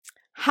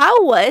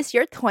How was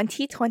your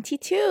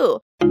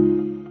 2022?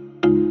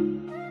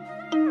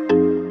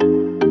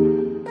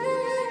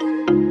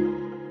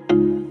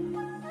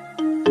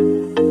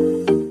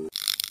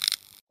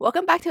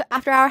 Welcome back to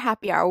After Hour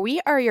Happy Hour.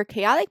 We are your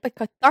chaotic but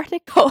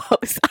cathartic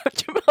co-hosts. I'm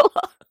Jamila.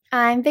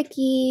 I'm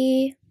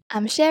Vicky.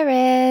 I'm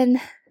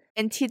Sharon.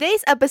 In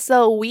today's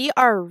episode, we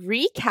are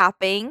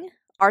recapping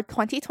our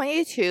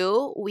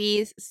 2022.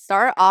 We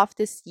start off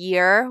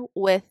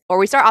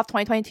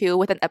 2022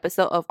 with an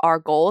episode of our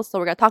goals. So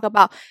we're going to talk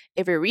about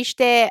if we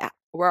reached it,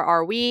 where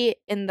are we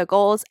in the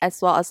goals,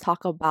 as well as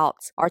talk about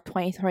our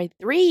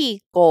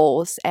 2023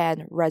 goals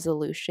and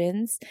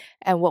resolutions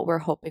and what we're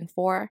hoping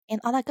for and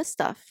all that good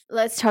stuff.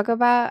 Let's talk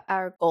about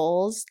our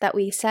goals that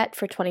we set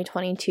for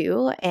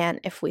 2022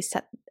 and if we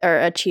set or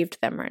achieved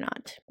them or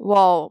not.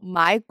 Well,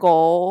 my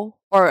goal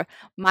or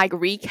my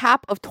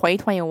recap of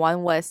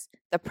 2021 was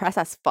depressed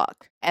as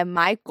fuck. And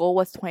my goal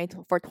was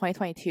for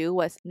 2022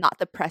 was not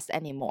depressed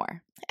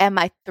anymore. And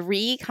my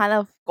 3 kind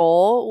of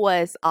goal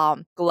was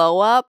glow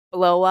up,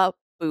 blow up,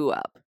 boo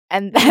up.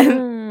 And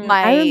then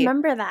I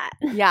remember that.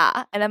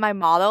 Yeah. And then my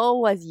motto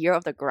was year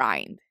of the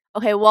grind.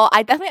 Okay, well,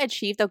 I definitely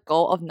achieved the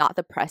goal of not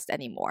depressed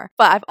anymore.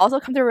 But I've also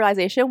come to the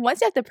realization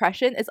once you have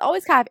depression, it's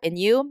always kind of in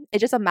you.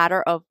 It's just a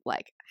matter of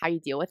like how you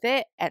deal with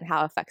it and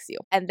how it affects you.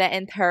 And then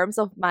in terms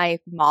of my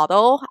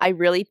model, I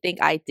really think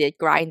I did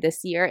grind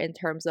this year in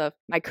terms of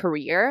my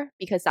career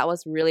because that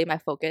was really my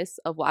focus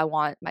of what I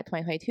want my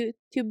 2022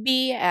 to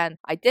be. And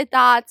I did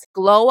that.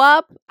 Glow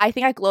up, I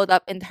think I glowed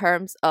up in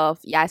terms of,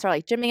 I started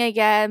like gymming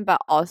again,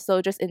 but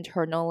also just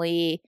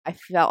internally, I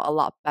felt a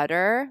lot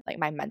better. Like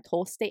my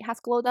mental state has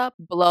glowed up.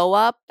 Blow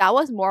up, that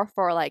was more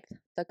for like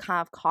the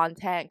kind of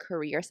content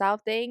career side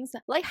of things.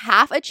 Like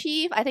half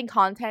achieved. I think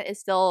content is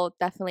still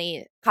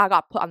definitely kind of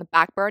got put on the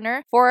back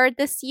burner for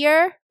this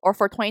year or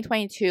for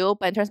 2022.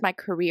 But in terms of my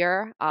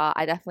career,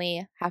 I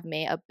definitely have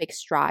made a big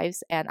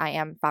strides and I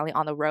am finally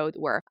on the road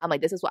where I'm like,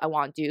 this is what I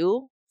want to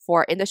do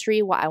for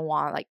industry, what I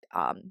want like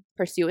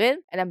pursue it.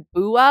 And then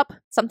boo up,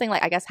 something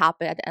like I guess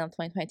happened at the end of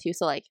 2022.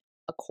 So like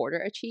a quarter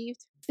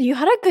achieved. You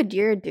had a good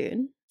year,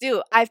 dude.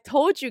 Dude, I've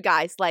told you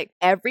guys, like,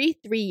 every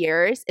 3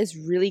 years is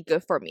really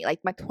good for me. Like,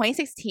 my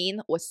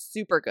 2016 was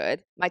super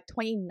good. My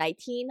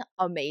 2019,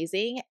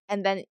 amazing.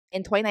 And then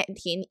in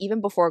 2019, even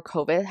before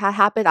COVID had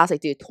happened, I was like,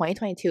 dude,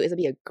 2022 is going to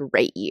be a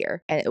great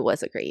year. And it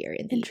was a great year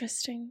indeed.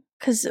 Interesting.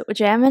 Because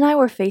Jam and I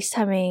were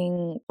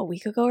FaceTiming a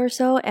week ago or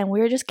so, and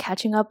we were just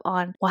catching up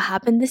on what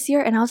happened this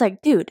year. And I was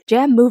like, dude,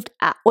 Jam moved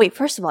out. Wait,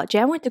 first of all,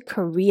 Jam went to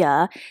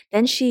Korea,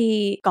 then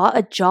she got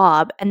a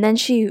job, and then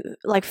she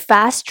like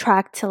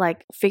fast-tracked to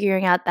like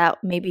figuring out that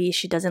maybe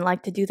she doesn't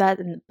like to do that,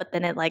 but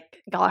then it like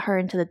got her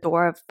into the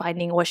door of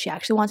finding what she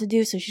actually wants to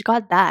do. So she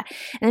got that.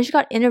 And then she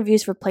got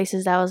interviews for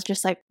places that was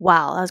just like,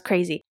 wow, that was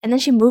crazy. And then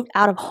she moved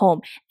out of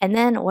home. And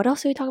then what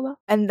else did we talk about?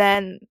 And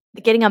then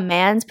getting a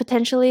man's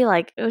potentially,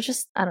 like it was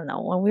just, I don't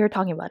know, when we were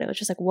talking about it, it was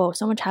just like, whoa,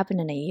 so much happened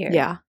in a year.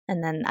 Yeah.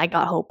 And then I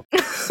got hope.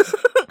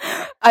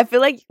 I feel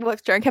like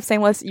what Sharon kept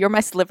saying was, you're my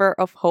sliver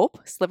of hope,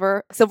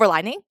 silver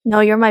lining. No,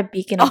 you're my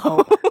beacon of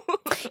hope.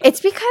 It's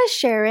because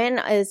Sharon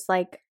is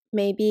like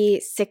maybe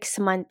 6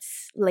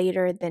 months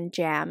later than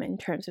Jam in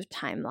terms of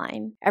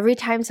timeline. Every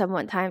time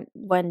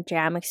when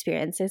Jam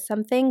experiences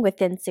something,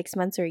 within 6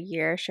 months or a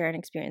year, Sharon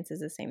experiences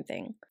the same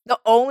thing. The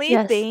only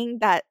thing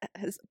that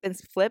has been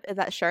flipped is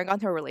that Sharon got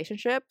into a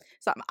relationship.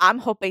 So I'm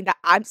hoping that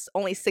I'm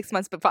only 6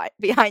 months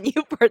behind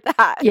you for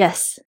that.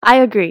 Yes, I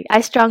agree.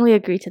 I strongly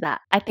agree to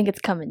that. I think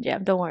it's coming,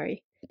 Jam. Don't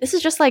worry. This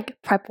is just like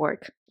prep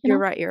work. You're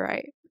right. You're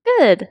right.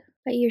 Good.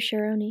 But you're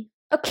Sharoni.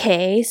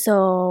 Okay,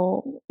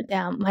 so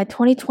my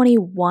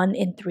 2021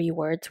 in 3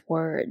 words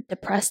were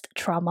depressed,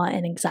 trauma,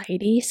 and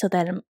anxiety. So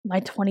then my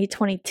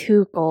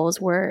 2022 goals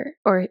were,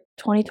 or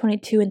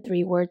 2022 in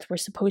 3 words were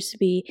supposed to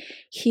be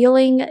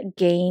healing,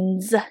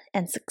 gains,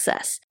 and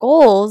success.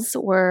 Goals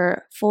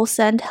were full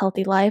send,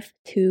 healthy life,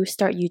 2,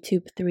 start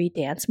YouTube, 3,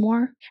 dance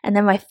more. And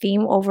then my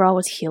theme overall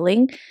was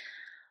healing.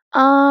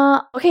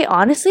 Okay,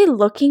 honestly,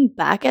 looking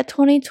back at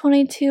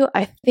 2022,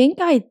 I think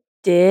I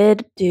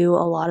did do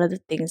a lot of the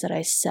things that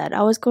I said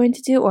I was going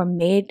to do or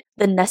made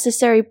the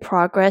necessary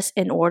progress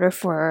in order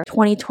for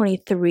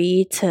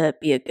 2023 to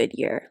be a good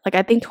year. Like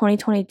I think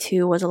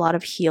 2022 was a lot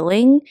of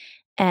healing,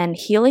 and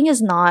healing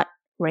is not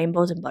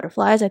rainbows and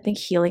butterflies. I think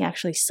healing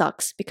actually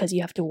sucks because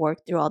you have to work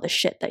through all the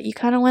shit that you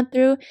kind of went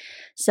through.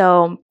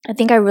 So I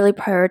think I really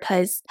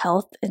prioritized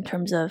health in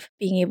terms of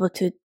being able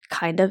to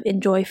kind of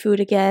enjoy food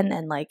again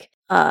and like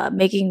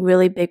making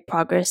really big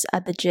progress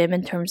at the gym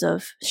in terms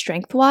of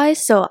strength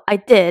wise. So I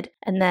did.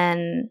 And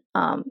then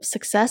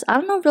success, I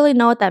don't really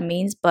know what that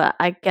means, but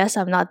I guess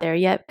I'm not there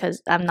yet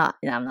because I'm not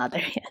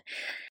there yet.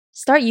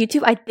 Start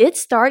YouTube. I did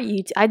start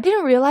YouTube. I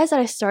didn't realize that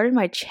I started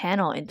my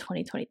channel in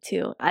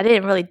 2022. I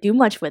didn't really do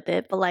much with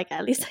it, but like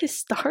at least I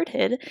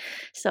started.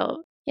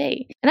 So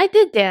yay. And I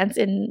did dance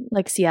in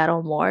like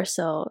Seattle more.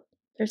 So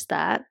there's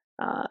that.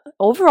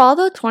 Overall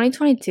though,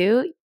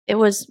 2022, it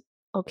was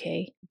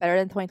okay. Better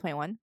than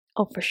 2021?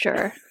 Oh, for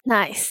sure.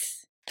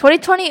 Nice.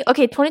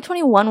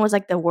 2021 was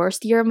like the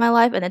worst year of my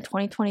life, and then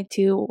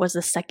 2022 was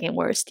the second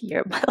worst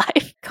year of my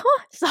life.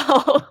 So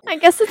I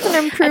guess it's an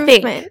think-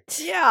 improvement.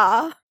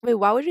 Yeah. Wait,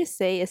 why would you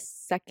say it's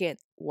second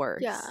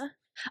worst?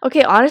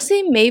 Okay,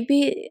 honestly,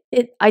 maybe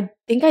I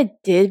think I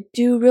did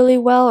do really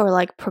well or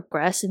like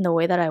progress in the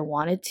way that I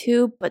wanted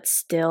to, but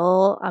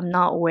still I'm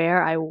not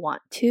where I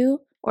want to,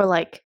 or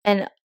like,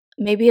 and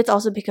maybe it's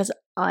also because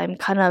I'm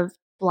kind of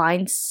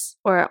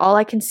or all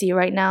I can see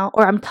right now,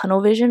 or I'm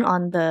tunnel vision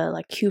on the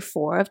like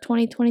Q4 of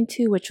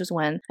 2022, which was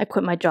when I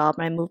quit my job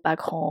and I moved back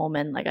home,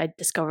 and like I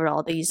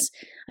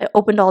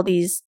opened all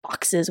these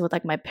boxes with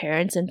like my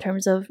parents in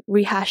terms of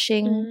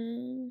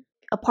rehashing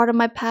a part of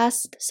my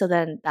past. So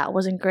then that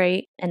wasn't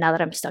great, and now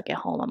that I'm stuck at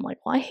home, I'm like,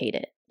 well, I hate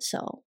it.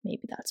 So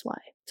maybe that's why.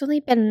 It's only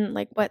been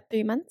like what,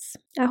 3 months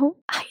at home?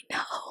 I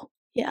know.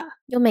 Yeah.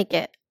 You'll make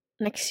it.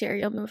 Next year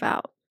you'll move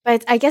out.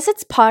 But I guess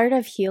it's part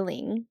of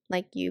healing,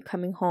 like you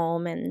coming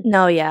home and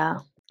No,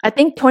 yeah. I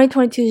think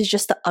 2022 is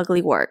just the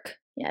ugly work.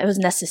 Yeah, it was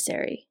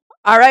necessary.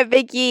 All right,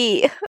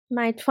 Vicky.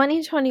 my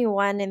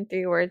 2021 in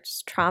 3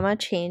 words, trauma,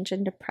 change,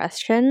 and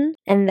depression.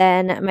 And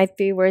then my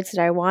 3 words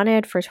that I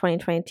wanted for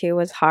 2022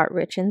 was hot,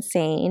 rich, and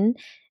sane.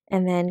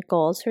 And then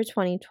goals for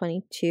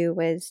 2022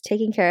 was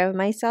taking care of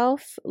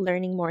myself,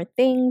 learning more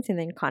things, and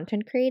then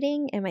content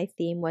creating. And my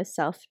theme was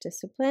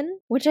self-discipline,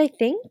 which I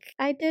think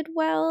I did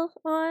well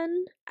on.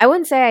 I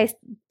wouldn't say I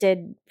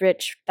did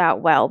rich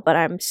that well, but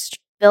I'm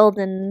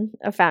building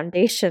a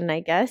foundation, I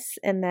guess.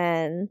 And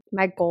then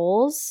my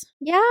goals,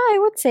 yeah, I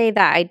would say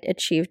that I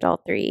achieved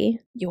all 3.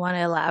 You want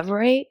to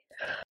elaborate?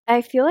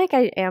 I feel like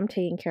I am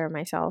taking care of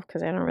myself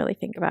because I don't really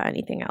think about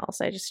anything else.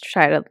 I just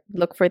try to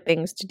look for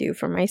things to do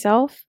for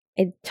myself.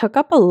 I took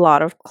up a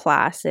lot of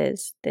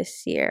classes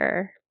this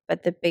year,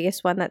 but the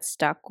biggest one that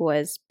stuck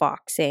was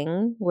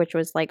boxing, which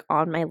was like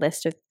on my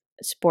list of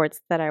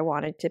sports that I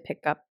wanted to pick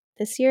up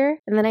this year.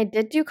 And then I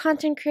did do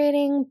content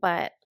creating,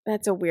 but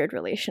that's a weird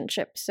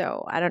relationship,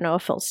 so I don't know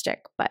if it'll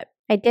stick. But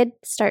I did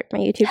start my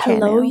YouTube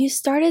channel. Hello, you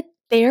started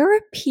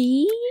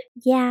therapy?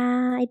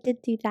 Yeah, I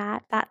did do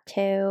that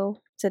too.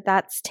 So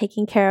that's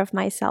taking care of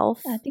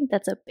myself. I think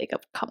that's a big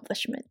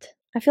accomplishment.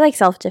 I feel like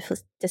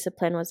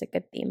self-discipline was a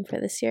good theme for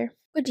this year.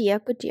 Good year,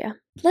 good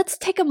year. Let's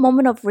take a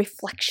moment of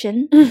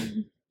reflection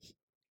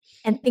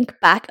and think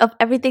back of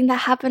everything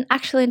that happened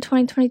actually in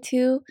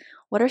 2022.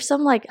 What are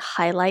some like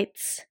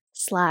highlights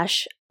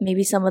 /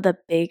 maybe some of the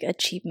big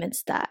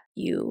achievements that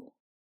you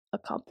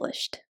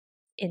accomplished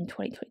in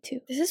 2022?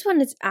 This is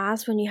when it's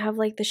asked when you have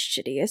like the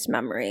shittiest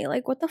memory.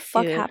 Like, what the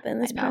fuck Dude,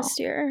 happened this I know. past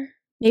year?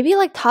 Maybe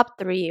like top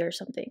 3 or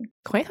something.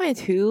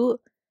 2022,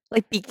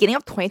 like beginning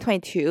of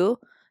 2022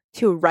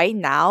 to right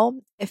now,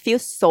 it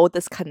feels so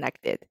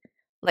disconnected.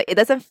 Like it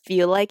doesn't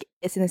feel like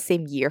it's in the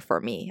same year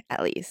for me,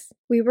 at least.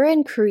 We were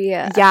in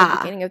Korea at Yeah. the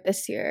beginning of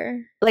this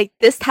year. Like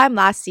this time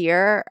last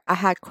year, I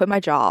had quit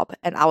my job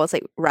and I was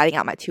like riding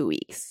out my 2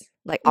 weeks,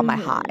 like on my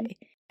Mhm. high.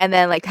 And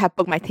then like had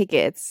booked my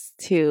tickets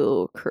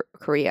to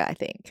Korea, I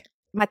think.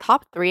 My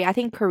top 3, I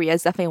think Korea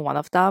is definitely one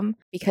of them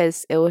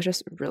because it was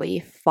just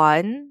really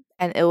fun.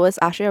 And it was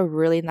actually a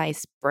really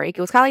nice break.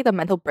 It was kind of like the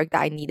mental break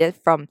that I needed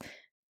from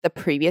the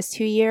previous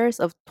 2 years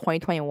of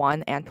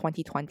 2021 and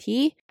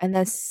 2020. And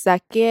then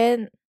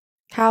second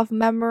kind of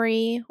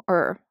memory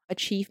or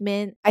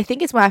achievement, I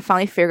think it's when I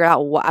finally figured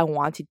out what I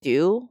want to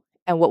do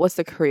and what was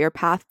the career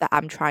path that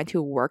I'm trying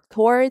to work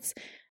towards.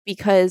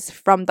 Because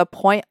from the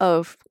point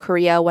of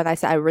Korea, when I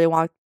said I really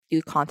want to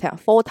do content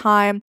full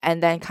time,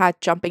 and then kind of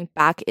jumping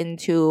back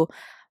into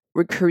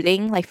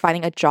recruiting, like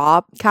finding a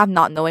job, kind of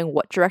not knowing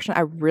what direction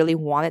I really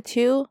wanted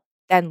to,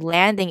 then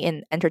landing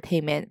in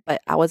entertainment,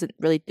 but I wasn't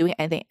really doing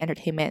anything in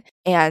entertainment.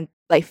 And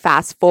like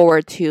fast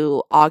forward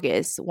to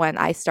August when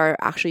I started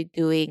actually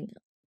being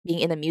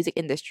in the music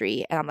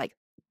industry, and I'm like,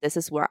 this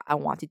is where I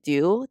want to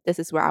do, this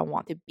is where I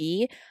want to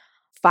be.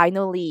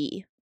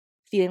 Finally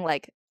feeling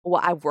like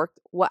what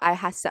I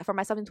had set for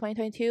myself in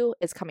 2022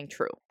 is coming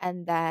true.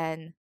 And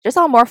then just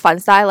on a more fun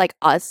side, like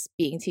us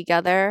being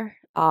together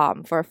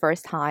for a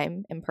first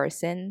time in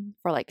person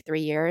for like 3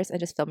 years and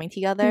just filming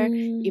together,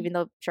 even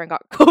though Sharon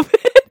got COVID.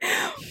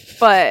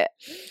 But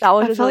that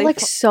was I just felt really like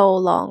so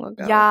long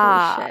ago. Holy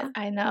Yeah. shit.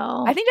 I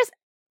know. I think just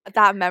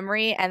that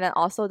memory, and then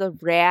also the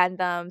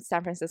random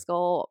San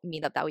Francisco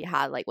meetup that we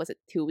had, like, was it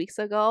 2 weeks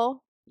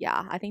ago?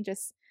 Yeah, I think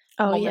just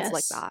moments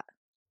like that.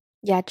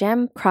 Yeah,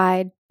 Jam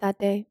cried that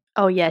day.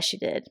 Oh yeah, she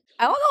did.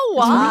 I don't know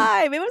That's funny.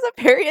 why. Maybe it was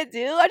a period,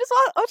 dude. I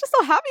was just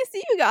so happy to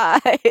see you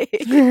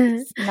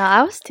guys. No,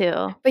 I was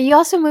too. But you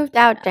also moved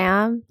out,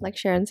 Jam, like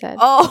Sharon said.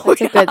 Oh,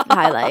 That's a good yeah.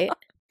 highlight.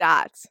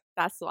 That's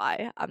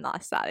why I'm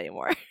not sad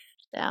anymore. It's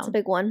a Down.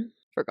 big one.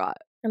 Forgot.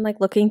 I'm like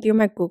looking through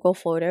my Google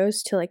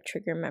Photos to like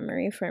trigger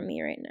memory for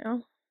me right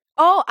now.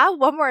 Oh, I have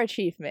one more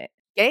achievement.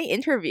 Getting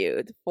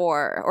interviewed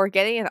for or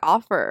getting an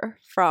offer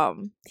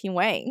from Team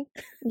Wang.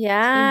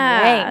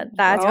 Yeah, Wang,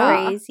 that's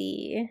bro.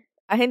 crazy.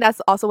 I think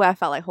that's also where I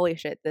felt like, holy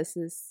shit,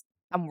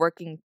 I'm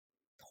working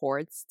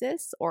towards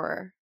this,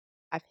 or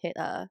I've hit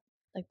a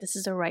Like this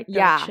is the right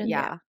yeah, direction.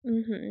 yeah.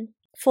 Mm-hmm.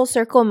 full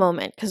circle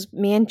moment, because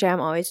me and Jam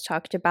always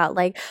talked about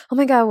like, oh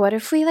my god, what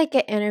if we like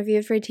get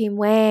interviewed for Team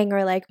Wang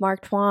or like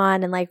Mark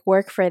Twan and like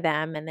work for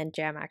them, and then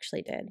Jam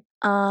actually did.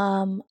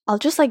 I'll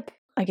just like,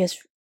 I guess,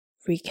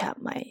 recap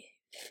my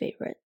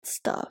favorite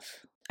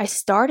stuff. I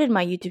started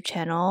my YouTube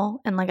channel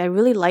and like I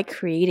really like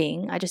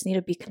creating. I just need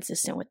to be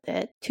consistent with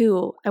it.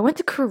 2, I went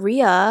to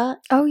Korea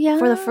Oh yeah,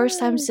 for the first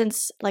time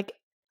since like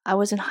I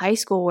was in high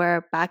school,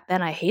 where back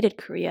then I hated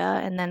Korea,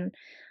 and then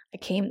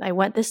I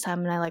went this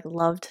time and I like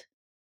loved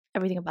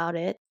everything about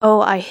it.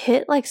 Oh, I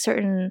hit like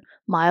certain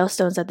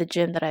milestones at the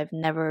gym that I've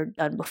never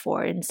done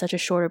before in such a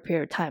shorter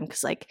period of time,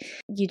 because like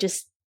you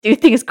just do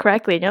things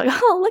correctly and you're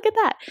like, oh, look at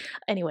that.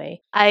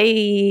 Anyway,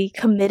 I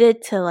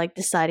committed to like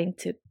deciding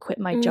to quit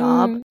my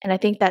job, and I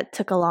think that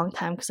took a long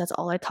time because that's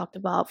all I talked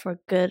about for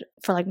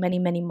like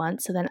many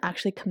months. So then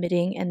actually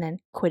committing and then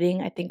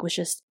quitting, I think, was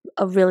just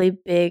a really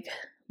big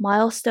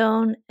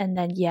milestone. And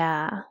then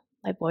yeah,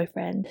 my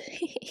boyfriend.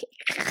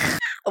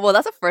 Well,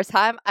 that's the first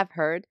time I've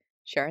heard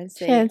Sharon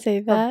say her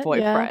that.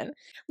 boyfriend.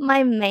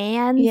 My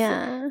man.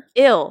 Yeah.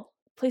 Ew.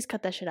 Please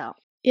cut that shit out.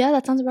 Yeah,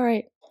 that sounds about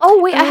right.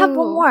 Oh wait, I have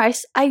one Oh. more.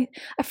 I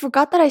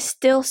forgot that I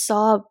still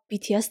saw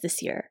BTS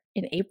this year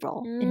in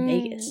April in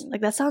Vegas.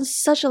 Like that sounds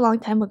such a long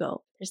time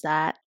ago. There's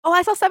that. Oh,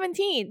 I saw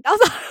 17. That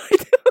was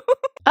all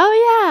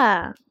Oh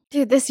yeah.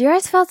 Dude, this year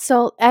has felt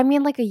so. I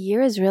mean, like a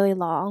year is really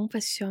long,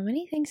 but so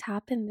many things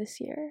happened this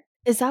year.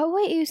 Is that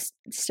what you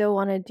still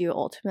want to do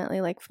ultimately,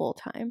 like full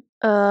time?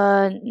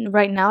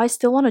 Right now I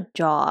still want a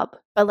job.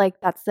 But like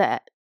that's the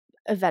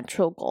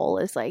eventual goal,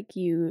 is like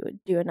you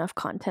do enough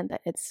content that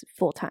it's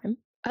full time.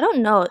 I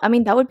don't know. I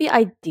mean, that would be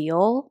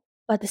ideal,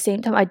 but at the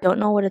same time, I don't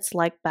know what it's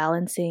like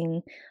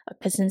balancing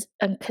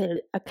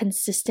a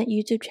consistent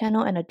YouTube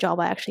channel and a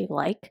job I actually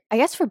like. I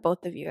guess for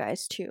both of you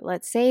guys too.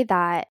 Let's say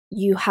that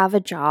you have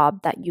a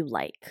job that you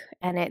like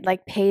and it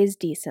like pays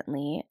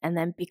decently, and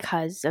then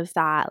because of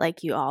that,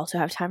 like you also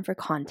have time for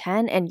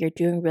content and you're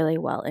doing really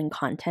well in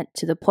content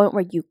to the point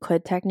where you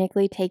could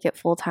technically take it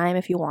full time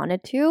if you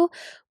wanted to.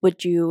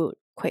 Would you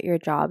quit your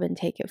job and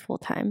take it full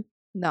time?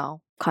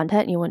 No,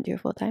 Content, you wouldn't do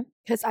it full time?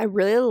 because I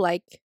really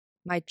like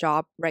my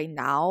job right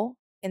now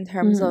in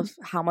terms of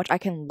how much I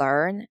can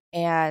learn.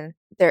 And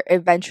there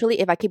eventually,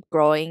 if I keep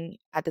growing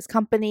at this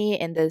company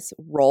in this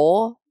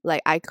role,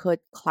 like I could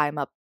climb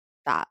up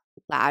that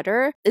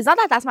ladder. It's not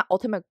that that's my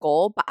ultimate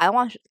goal, but I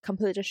want to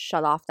completely just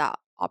shut off that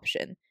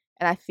option.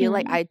 And I feel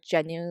like I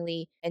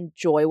genuinely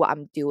enjoy what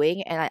I'm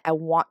doing, and I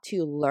want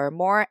to learn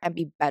more and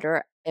be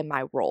better in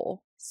my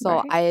role. So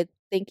Right. I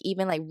think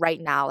even like right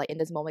now, like in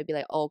this moment, be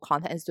like, oh,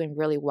 content is doing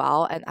really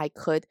well, and I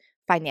could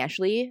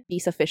financially be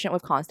sufficient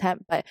with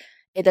content, but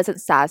it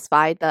doesn't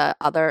satisfy the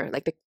other,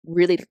 like the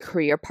really the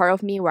career part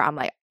of me where I'm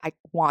like, I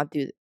want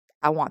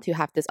to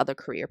have this other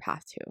career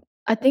path too.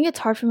 I think it's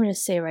hard for me to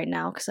say right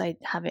now because I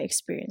haven't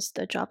experienced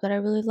the job that I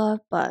really love,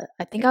 but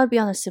I think I would be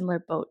on a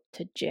similar boat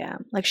to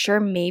Jam. Like, sure,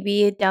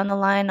 maybe down the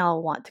line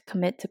I'll want to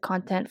commit to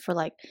content for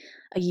like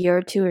a year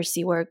or two or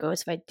see where it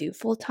goes if I do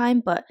full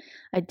time, but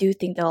I do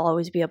think there'll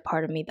always be a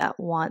part of me that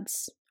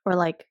wants or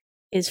like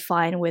is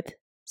fine with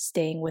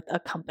staying with a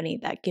company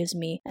that gives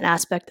me an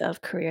aspect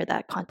of career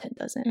that content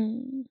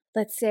doesn't.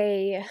 Let's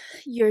say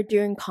you're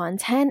doing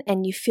content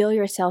and you feel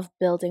yourself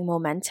building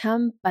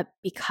momentum, but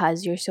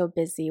because you're so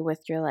busy with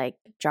your like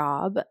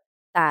job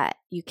that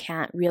you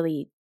can't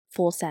really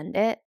full send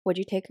it, would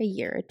you take a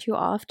year or two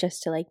off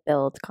just to like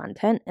build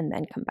content and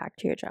then come back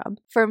to your job?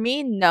 For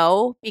me,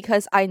 no,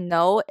 because I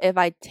know if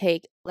I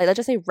take, like, let's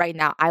just say right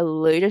now, I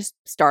literally just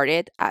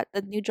started at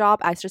the new job.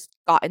 I just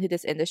got into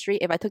this industry.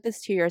 If I took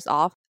this 2 years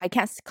off, I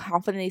can't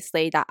confidently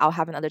say that I'll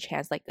have another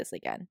chance like this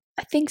again.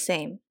 I think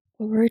same.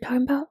 What were we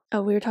talking about?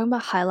 Oh, we were talking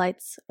about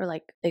highlights or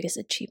like biggest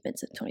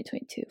achievements in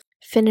 2022.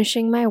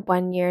 Finishing my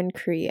 1 year in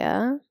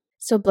Korea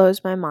still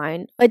blows my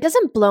mind. It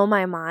doesn't blow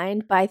my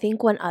mind, but I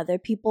think when other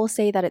people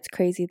say that it's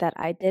crazy that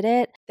I did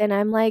it, then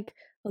I'm like,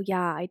 oh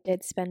yeah, I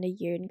did spend a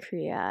year in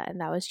Korea, and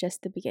that was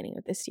just the beginning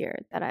of this year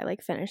that I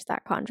like finished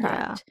that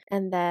contract.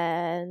 And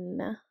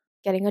then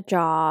getting a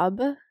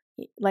job,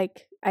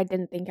 like I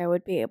didn't think I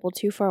would be able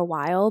to for a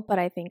while, but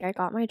I think I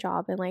got my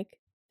job in like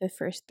the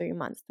first 3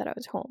 months that I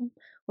was home,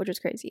 which was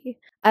crazy.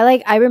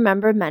 I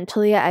remember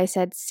mentally I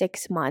said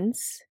 6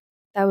 months.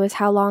 That was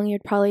how long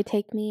it'd probably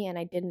take me, and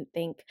I didn't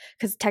think,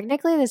 because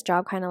technically this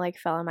job kind of like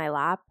fell in my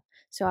lap,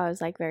 so I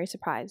was like very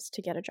surprised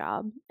to get a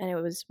job, and it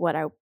was what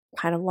I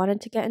kind of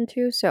wanted to get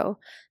into, so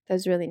that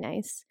was really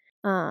nice.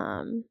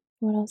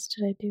 What else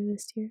did I do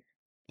this year?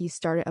 You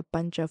started a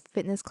bunch of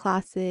fitness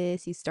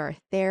classes, you started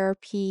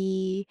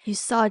therapy. You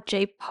saw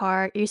J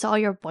Park, you saw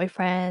your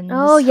boyfriends.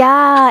 Oh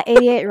yeah,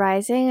 88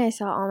 Rising. I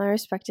saw all my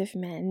respective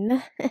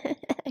men,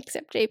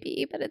 except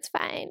JP, but it's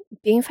fine.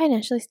 Being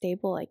financially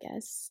stable, I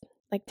guess.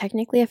 Like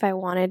technically if I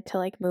wanted to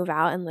like move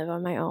out and live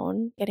on my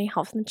own, getting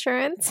health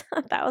insurance,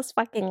 that was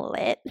fucking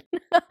lit.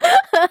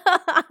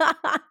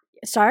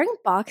 Starting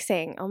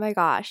boxing, oh my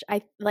gosh.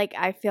 I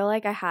feel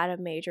like I had a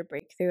major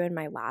breakthrough in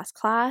my last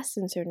class,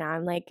 and so now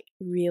I'm like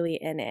really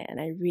in it and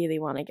I really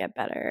want to get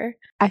better.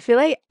 I feel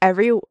like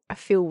every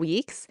few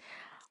weeks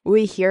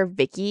we hear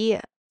Vicky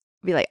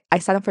be like, I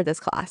signed up for this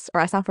class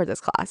or I signed up for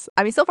this class.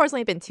 I mean, so far it's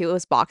only been 2. It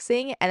was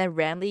boxing, and then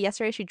randomly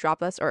yesterday she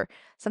dropped us, or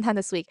sometime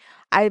this week,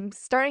 I'm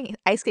starting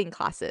ice skating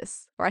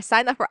classes, or I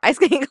signed up for ice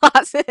skating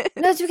classes.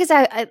 No, it's because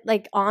I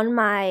like on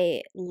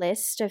my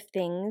list of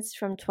things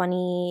from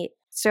 20.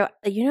 So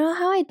you know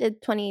how I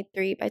did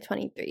 23 by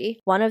 23?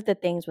 One of the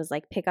things was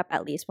like pick up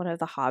at least one of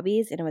the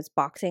hobbies, and it was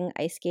boxing,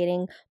 ice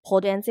skating, pole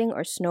dancing,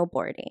 or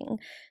snowboarding.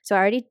 So I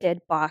already did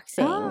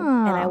boxing,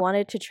 and I Ah.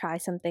 wanted to try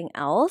something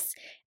else.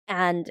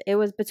 And it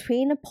was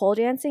between pole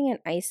dancing and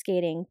ice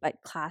skating,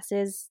 but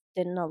classes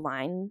didn't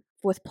align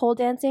with pole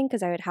dancing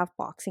because I would have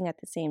boxing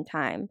at the same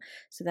time.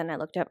 So then I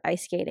looked up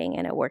ice skating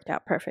and it worked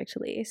out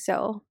perfectly.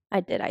 So I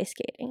did ice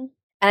skating.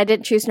 And I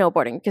didn't choose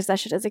snowboarding because that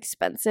shit is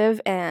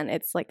expensive and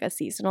it's like a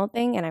seasonal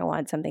thing. And I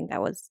wanted something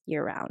that was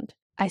year round.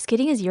 Ice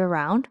skating is year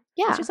round?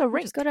 Yeah. just a you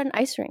Just go to an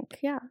ice rink.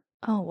 Yeah.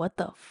 Oh, what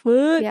the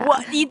fuck? Yeah.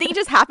 What? You think it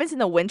just happens in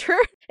the winter?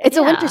 It's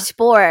a winter Yeah.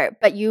 sport,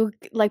 but you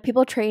like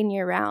people train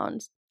year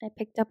round. I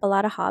picked up a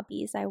lot of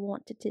hobbies I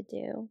wanted to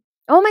do.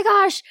 Oh my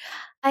gosh.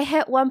 I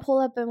hit 1 pull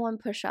up and 1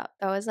 push up.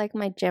 That was like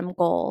my gym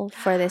goal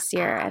for this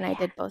year. And I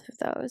did both of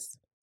those.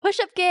 Push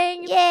up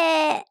gang.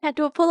 Yeah. Had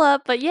to do a pull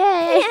up, but yay.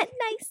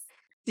 Nice.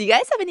 Do you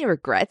guys have any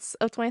regrets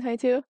of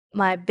 2022?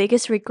 My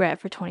biggest regret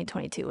for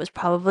 2022 was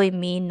probably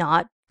me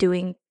not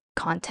doing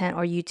content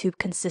or YouTube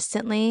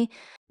consistently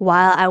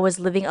while I was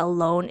living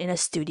alone in a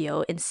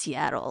studio in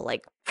Seattle.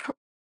 Like,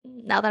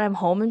 now that I'm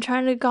home and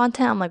trying to do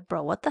content, I'm like,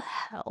 bro, what the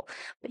hell?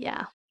 But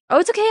yeah. Oh,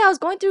 it's okay. I was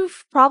going through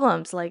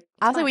problems. Like, it's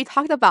Honestly, fine. we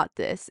talked about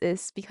this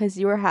is because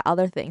you had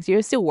other things. You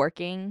were still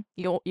working.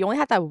 You only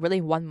had that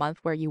really 1 month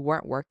where you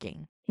weren't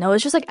working. No,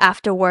 it's just like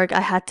after work, I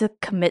had to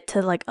commit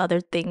to like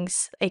other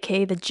things,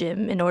 aka the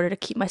gym, in order to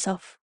keep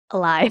myself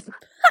alive.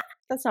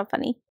 That's not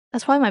funny.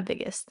 That's probably my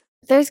biggest.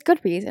 There's good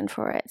reason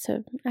for it.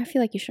 So I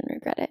feel like you shouldn't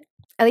regret it.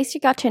 At least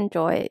you got to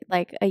enjoy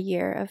like a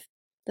year of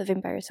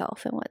living by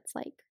yourself and what it's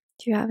like.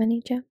 Do you have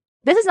any, Jim?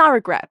 This is not a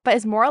regret, but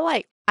it's more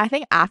like I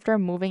think after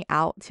moving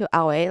out to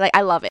LA, like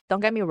I love it. Don't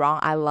get me wrong,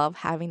 I love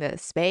having the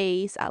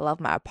space. I love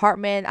my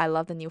apartment. I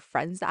love the new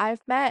friends that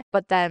I've met.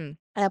 But then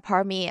a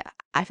part of me,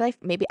 I feel like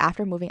maybe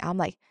after moving out, I'm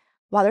like,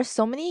 wow, there's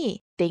so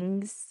many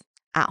things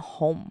at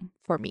home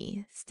for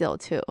me still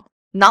too.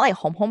 Not like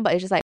home, but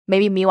it's just like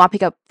maybe me want to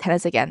pick up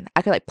tennis again.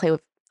 I could like play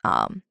with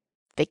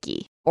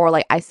Vicky, or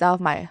like I still have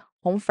my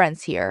home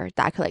friends here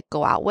that I could like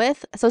go out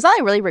with. So it's not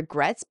like really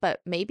regrets, but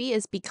maybe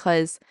it's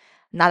because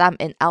now that I'm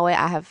in LA,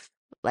 I have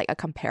like a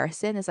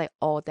comparison. It's like,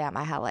 oh damn,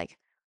 I have like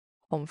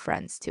home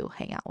friends to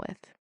hang out with.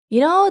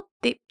 You know,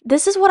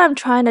 this is what I'm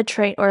trying to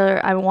train,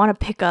 or I want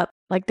to pick up.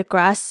 Like, the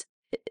grass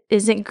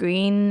isn't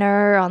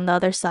greener on the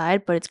other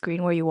side, but it's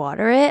green where you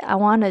water it. I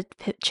want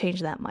to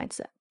change that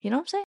mindset. You know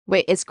what I'm saying?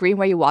 Wait, it's green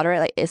where you water it.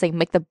 Like it's like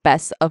make the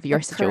best of your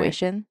The current-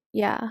 situation.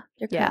 Yeah,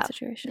 your current Yeah,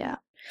 situation. yeah.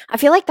 I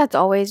feel like that's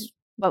always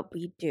what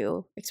we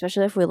do,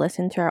 especially if we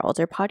listen to our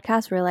older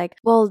podcasts. We're like,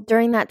 well,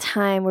 during that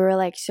time, we were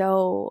like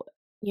so,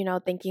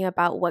 thinking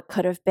about what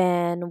could have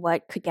been,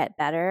 what could get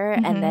better.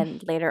 Mhm. And then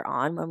later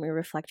on, when we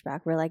reflect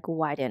back, we're like,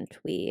 why didn't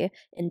we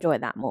enjoy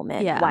that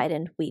moment? Yeah. Why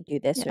didn't we do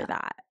this Yeah. or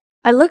that?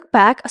 I look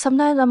back,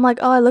 sometimes I'm like,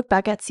 oh, I look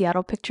back at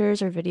Seattle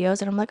pictures or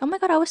videos and I'm like, oh my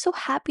God, I was so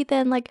happy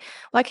then. Like,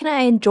 why can't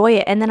I enjoy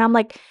it? And then I'm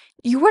like,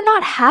 you were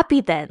not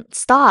happy then.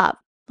 Stop.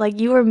 Like,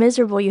 you were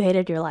miserable. You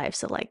hated your life.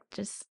 So, like,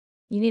 just,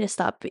 you need to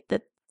stop.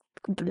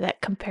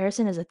 That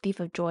comparison is a thief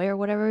of joy, or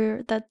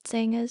whatever that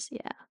saying is.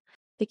 Yeah.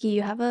 Vicky,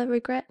 you have a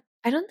regret?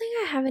 I don't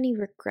think I have any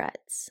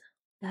regrets.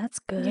 That's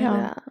good.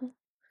 Yeah.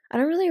 I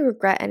don't really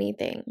regret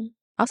anything.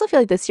 I also feel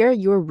like this year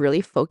you were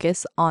really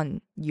focused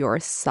on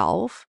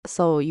yourself.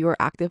 So you were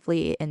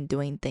actively in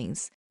doing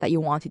things that you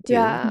want to do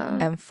Yeah.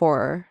 and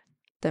for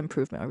the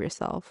improvement of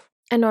yourself.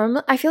 And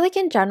I feel like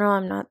in general,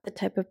 I'm not the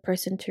type of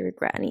person to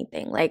regret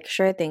anything. Like,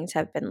 sure, things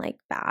have been like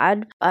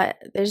bad, but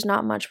there's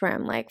not much where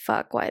I'm like,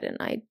 fuck, why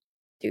didn't I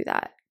do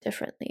that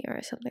differently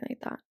or something like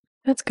that?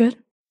 That's good.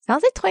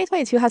 Sounds like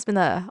 2022 has been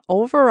a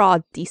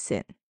overall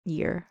decent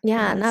year. for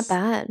Yeah, not us.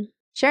 bad.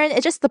 Sharon,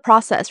 it's just the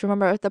process.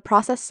 Remember, the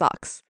process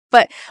sucks.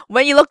 But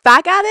when you look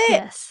back at it,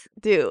 Yes.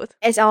 dude.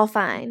 It's all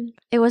fine.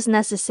 It was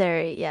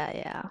necessary. Yeah,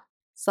 yeah.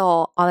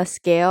 So on a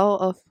scale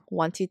of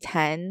 1 to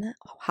 10,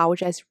 how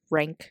would you guys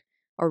rank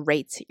or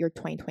rate your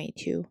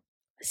 2022?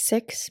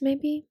 6,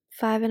 maybe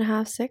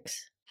 5.5,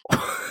 6.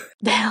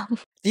 Damn.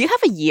 Do you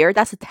have a year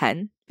that's a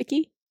 10,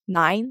 Vicky?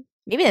 9?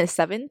 Maybe a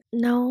 7?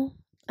 No,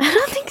 I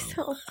don't think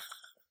so.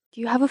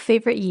 Do you have a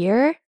favorite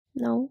year?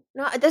 No,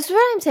 this is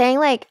what I'm saying.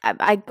 Like,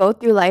 I go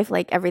through life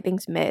like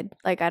everything's mid.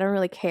 Like, I don't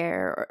really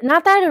care. Or,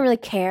 not that I don't really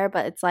care,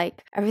 but it's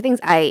like everything's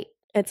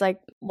it's like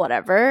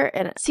whatever.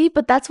 And See,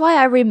 but that's why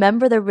I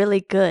remember the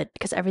really good,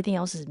 because everything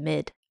else is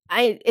mid.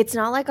 it's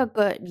not like a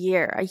good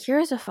year. A year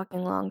is a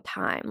fucking long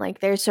time.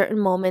 Like, there's certain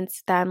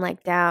moments that I'm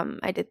like, damn,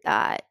 I did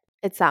that.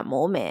 It's that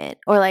moment.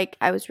 Or like,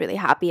 I was really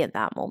happy in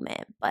that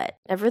moment, but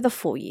never the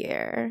full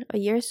year. A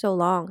year is so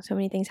long. So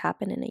many things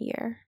happen in a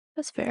year.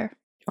 That's fair.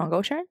 You want to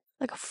go, Sharon?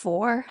 Like a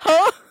 4.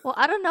 Well,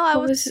 I don't know. I It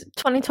was was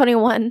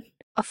 2021.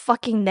 a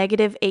fucking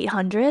negative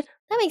 800.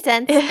 That makes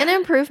sense. An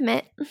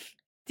improvement.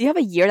 Do you have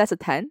a year that's a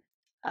 10?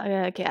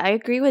 Okay, I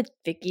agree with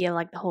Vicky on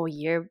like the whole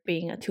year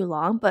being too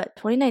long, but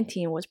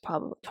 2019 was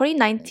probably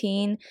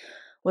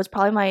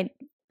my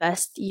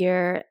best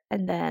year,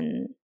 and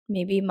then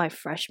maybe my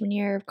freshman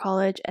year of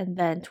college, and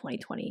then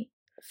 2020.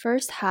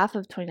 First half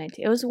of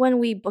 2019. It was when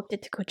we booked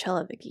it to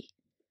Coachella, Vicky.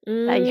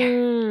 That year.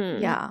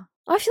 Mm. Yeah.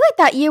 I feel like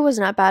that year was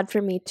not bad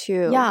for me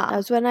too. Yeah. That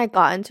was when I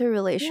got into a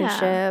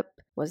relationship.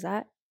 Was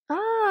that?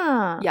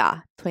 Ah.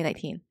 Yeah,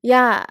 2019.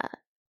 Yeah.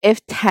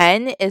 If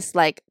 10 is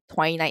like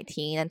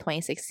 2019 and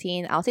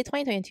 2016, I'll say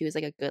 2022 is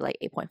like a good like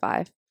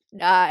 8.5.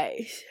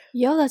 Nice.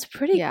 Yo, that's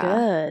pretty Yeah.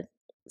 good.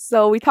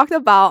 So we talked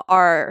about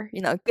our,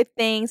 good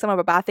things, some of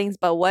our bad things,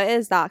 but what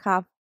is that kind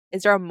of,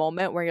 is there a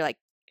moment where you're like,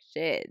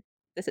 shit,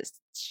 this is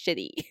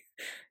shitty.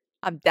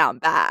 I'm down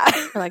bad.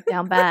 Or like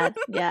down bad.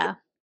 Yeah.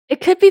 It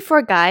could be for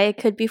a guy, it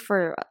could be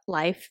for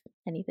life,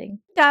 anything.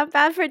 Down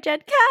bad for Jen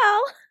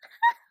Cal.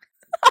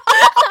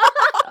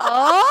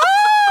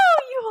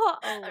 Oh,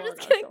 I'm just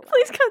kidding.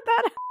 Please cut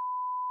that out.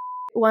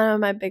 One of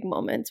my big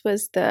moments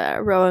was the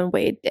Roe and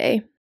Wade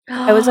day.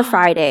 It was a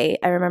Friday.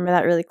 I remember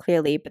that really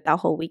clearly, but that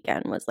whole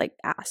weekend was like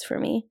ass for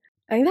me.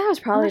 I think that was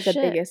probably the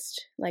shit.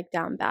 biggest like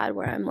down bad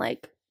where I'm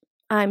like,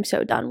 I'm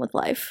so done with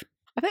life.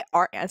 I think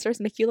our answers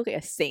make you look like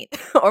a saint.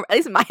 Or at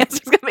least my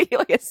answer's gonna make you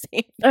like a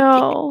saint.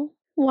 Oh,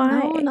 why?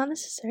 No, not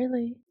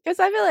necessarily. Because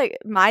I feel like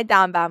my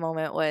down bad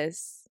moment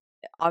was,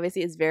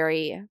 obviously it's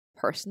very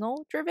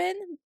personal driven,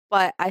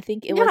 but I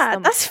think it was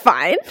that's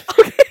fine.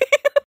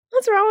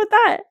 What's wrong with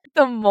that?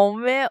 the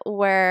moment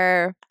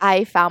where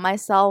I found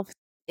myself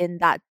in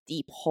that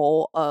deep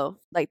hole of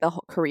like the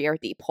career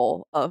deep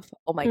hole of,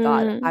 oh my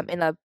god, I'm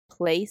in a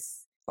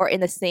place or in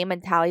the same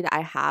mentality that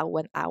I had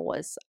when I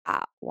was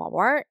at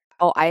Walmart.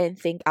 Oh, I didn't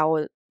think I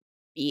would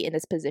be in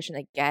this position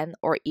again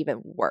or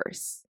even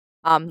worse.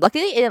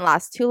 Luckily it didn't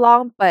last too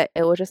long, but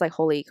it was just like,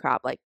 holy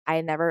crap, like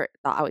I never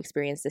thought I would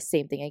experience the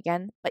same thing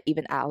again, but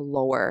even at a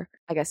lower,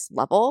 I guess,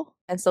 level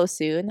and so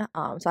soon.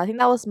 So I think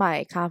that was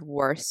my kind of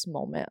worst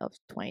moment of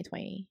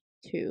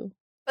 2022.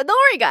 But don't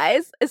worry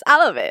guys, it's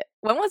out of it.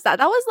 When was that?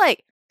 That was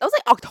like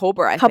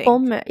October, I think.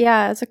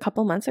 It's a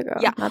couple months ago.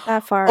 Yeah. Not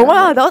that far. Oh my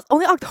god, that was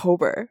only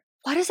October.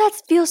 Why does that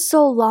feel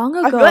so long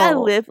ago? I feel like I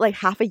lived like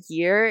half a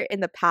year in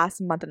the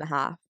past month and a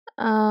half.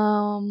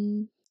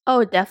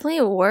 Oh,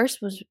 definitely worse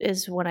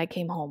is when I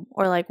came home,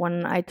 or like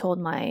when I told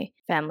my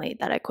family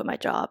that I quit my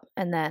job,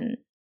 and then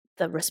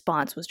the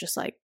response was just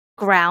like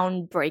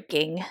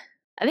groundbreaking.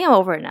 I think I'm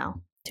over it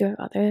now. Do you have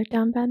other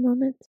down bad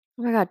moments?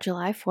 Oh my god,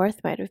 July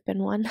 4th might have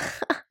been one.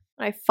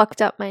 I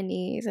fucked up my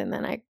knees and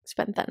then I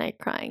spent that night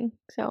crying.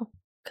 So,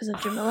 Because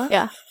of Jamila?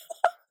 yeah.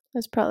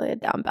 That's probably a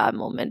down bad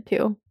moment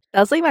too.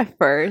 That was like my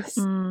first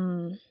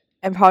Mm.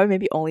 and probably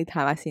maybe only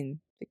time I've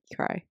seen Vicky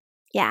cry.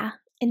 Yeah.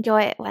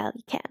 Enjoy it while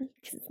you can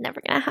because it's never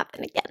going to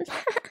happen again.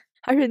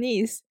 How's your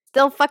knees?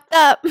 Still fucked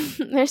up.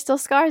 There's still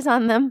scars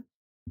on them.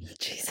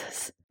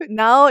 Jesus.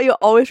 Now you'll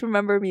always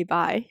remember me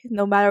by,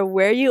 no matter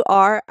where you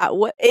are, at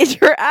what age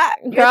you're at.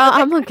 Girl,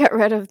 I'm going to get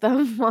rid of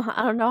them.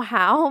 I don't know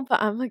how,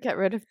 but I'm going to get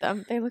rid of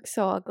them. They look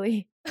so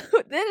ugly.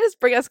 Then just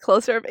bring us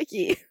closer,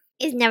 Vicky.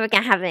 It's never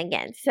going to happen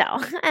again. So,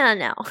 I don't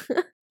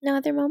know. No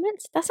other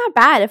moments? That's not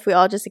bad if we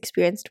all just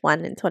experienced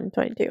one in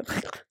 2022.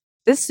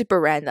 This is super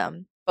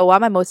random, but one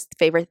of my most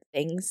favorite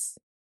things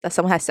that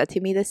someone has said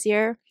to me this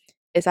year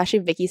is actually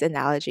Vicky's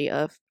analogy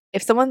of,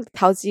 if someone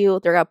tells you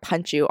they're gonna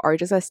punch you, or you're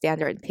just gonna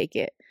stand there and take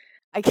it.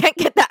 I can't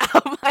get that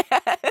out of my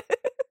head.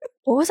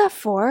 What was that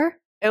for?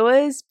 It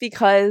was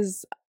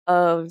because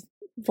of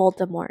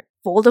Voldemort.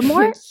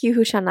 Voldemort? He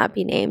who shall not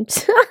be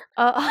named.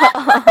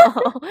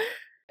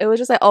 It was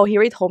just like, oh, he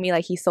already told me,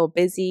 like, he's so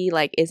busy,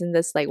 like, isn't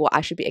this like what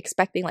I should be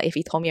expecting? Like, if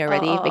he told me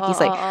already, Vicky's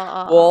like,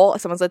 well,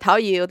 someone's gonna tell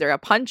you they're gonna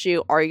punch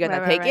you, are you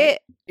gonna take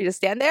it? You just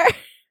stand there.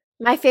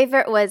 My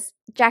favorite was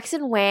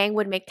Jackson Wang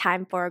would make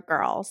time for a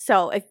girl.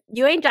 So if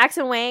you ain't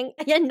Jackson Wang,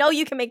 you know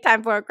you can make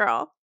time for a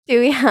girl. Do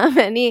we have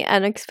any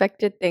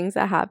unexpected things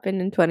that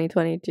happened in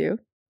 2022?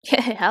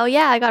 Hell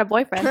yeah, I got a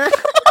boyfriend.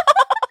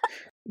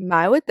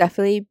 Mine would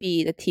definitely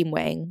be the Team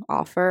Wang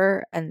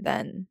offer, and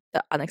then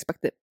the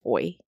unexpected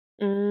boy.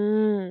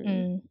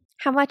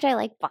 How much I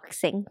like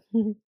boxing.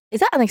 Is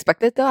that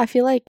unexpected though? I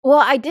feel like,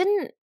 Well,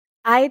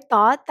 I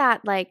thought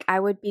that like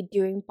I would be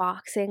doing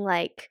boxing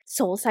like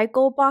Soul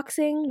Cycle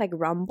boxing, like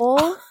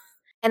Rumble.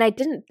 And I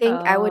didn't think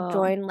I would Oh.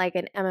 join like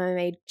an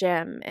MMA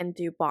gym and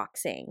do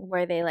boxing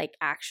where they like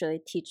actually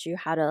teach you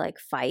how to like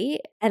fight.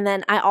 And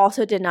then I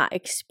also did not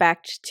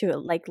expect to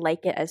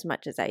like it as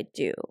much as I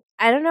do.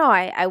 I don't know.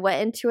 I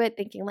went into it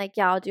thinking like,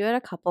 yeah, I'll do it a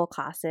couple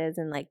classes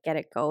and like get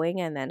it going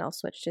and then I'll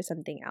switch to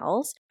something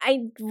else.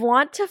 I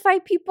want to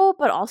fight people,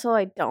 but also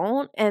I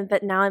don't.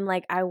 But now I'm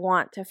like, I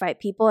want to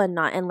fight people and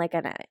not in like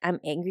an I'm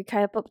angry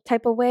type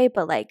of way,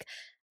 but like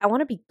I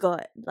want to be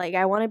good. Like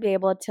I want to be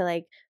able to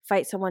like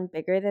fight someone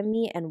bigger than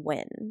me and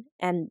win.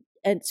 And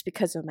it's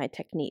because of my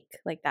technique,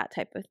 like that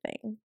type of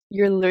thing.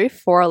 you're literally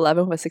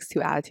 4'11" with a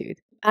 6'2" attitude.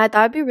 I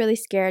thought I'd be really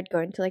scared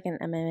going to like an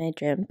MMA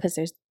gym because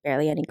there's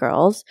barely any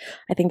girls.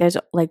 I think there's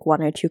like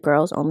 1 or 2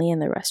 girls only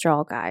and the rest are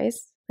all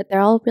guys. But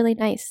they're all really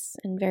nice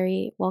and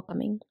very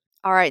welcoming.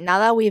 All right, now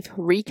that we've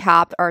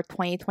recapped our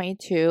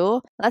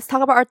 2022, let's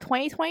talk about our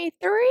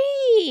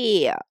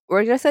 2023.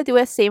 We're just going to do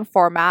the same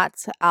format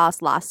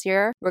as last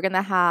year. We're going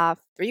to have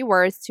 3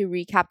 words to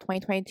recap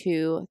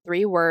 2022,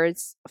 3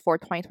 words for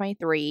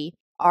 2023,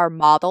 our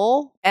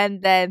model,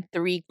 and then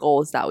 3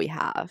 goals that we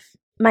have.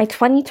 My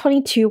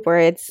 2022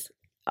 words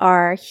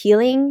are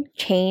healing,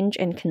 change,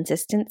 and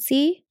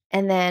consistency.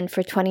 And then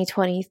for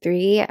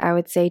 2023, I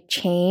would say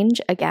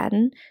change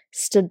again,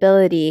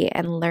 stability,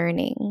 and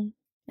learning.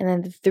 And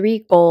then the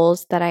 3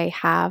 goals that I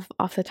have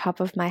off the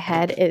top of my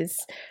head is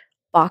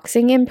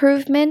boxing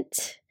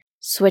improvement,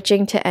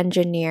 switching to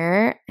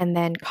engineer, and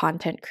then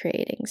content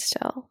creating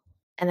still.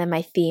 And then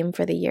my theme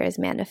for the year is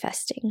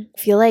manifesting.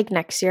 I feel like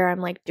next year I'm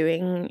like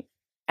doing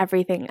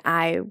everything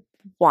I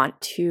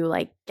want to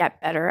like get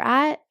better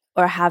at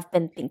or have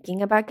been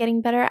thinking about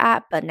getting better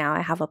at, but now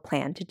I have a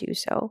plan to do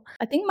so.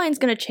 I think mine's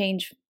going to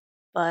change,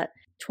 but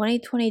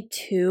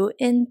 2022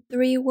 in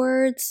 3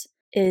 words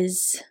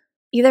is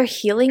either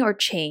healing or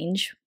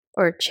change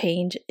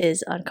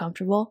is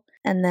uncomfortable.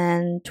 And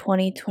then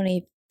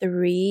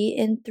 2023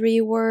 in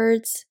 3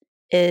 words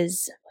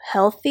is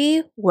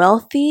healthy,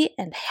 wealthy,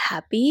 and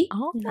happy.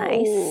 Oh,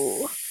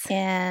 Nice.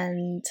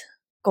 And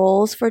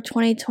goals for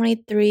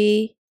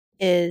 2023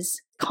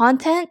 is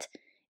content,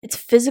 it's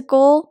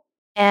physical,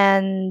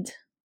 and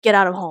get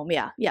out of home.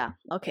 Yeah.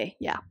 Okay,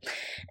 yeah.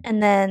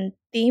 And then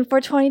theme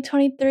for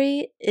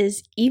 2023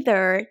 is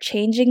either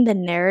changing the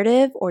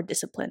narrative or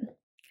discipline.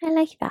 I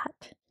like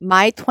that.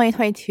 My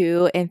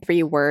 2022 in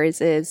 3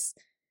 words is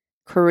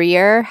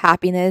career,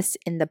 happiness,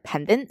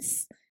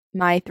 independence.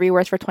 My 3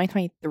 words for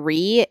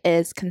 2023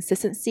 is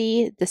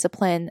consistency,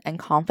 discipline, and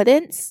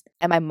confidence.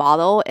 And my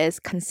model is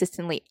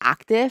consistently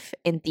active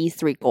in these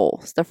 3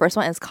 goals. The first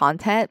one is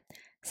content,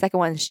 second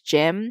one is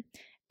gym,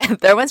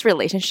 and third one's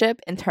relationship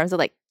in terms of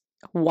like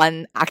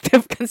one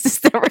active,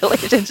 consistent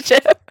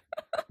relationship.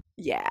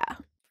 Yeah.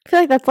 I feel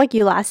like that's like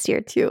you last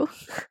year too.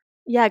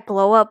 Yeah,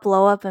 glow up,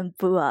 blow up, and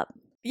boo up.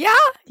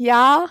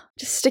 Yeah.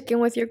 Just sticking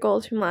with your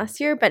goals from last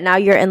year, but now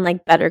you're in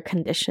like better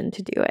condition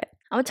to do it.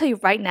 I'm gonna tell you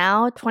right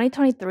now,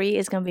 2023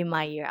 is gonna be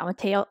my year. I'm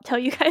gonna tell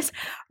you guys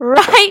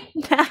right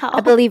now.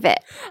 I believe it.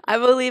 I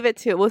believe it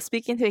too. We'll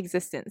speak into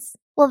existence.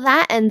 Well,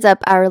 that ends up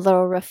our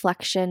little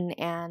reflection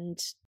and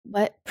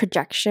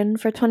projection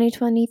for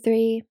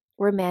 2023.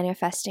 We're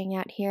manifesting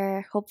out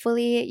here.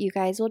 Hopefully, you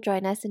guys will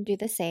join us and do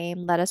the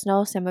same. Let us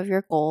know some of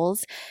your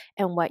goals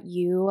and what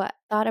you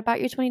thought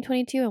about your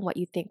 2022 and what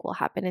you think will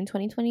happen in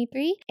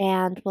 2023.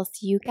 And we'll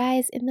see you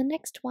guys in the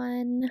next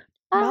one.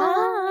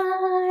 Bye.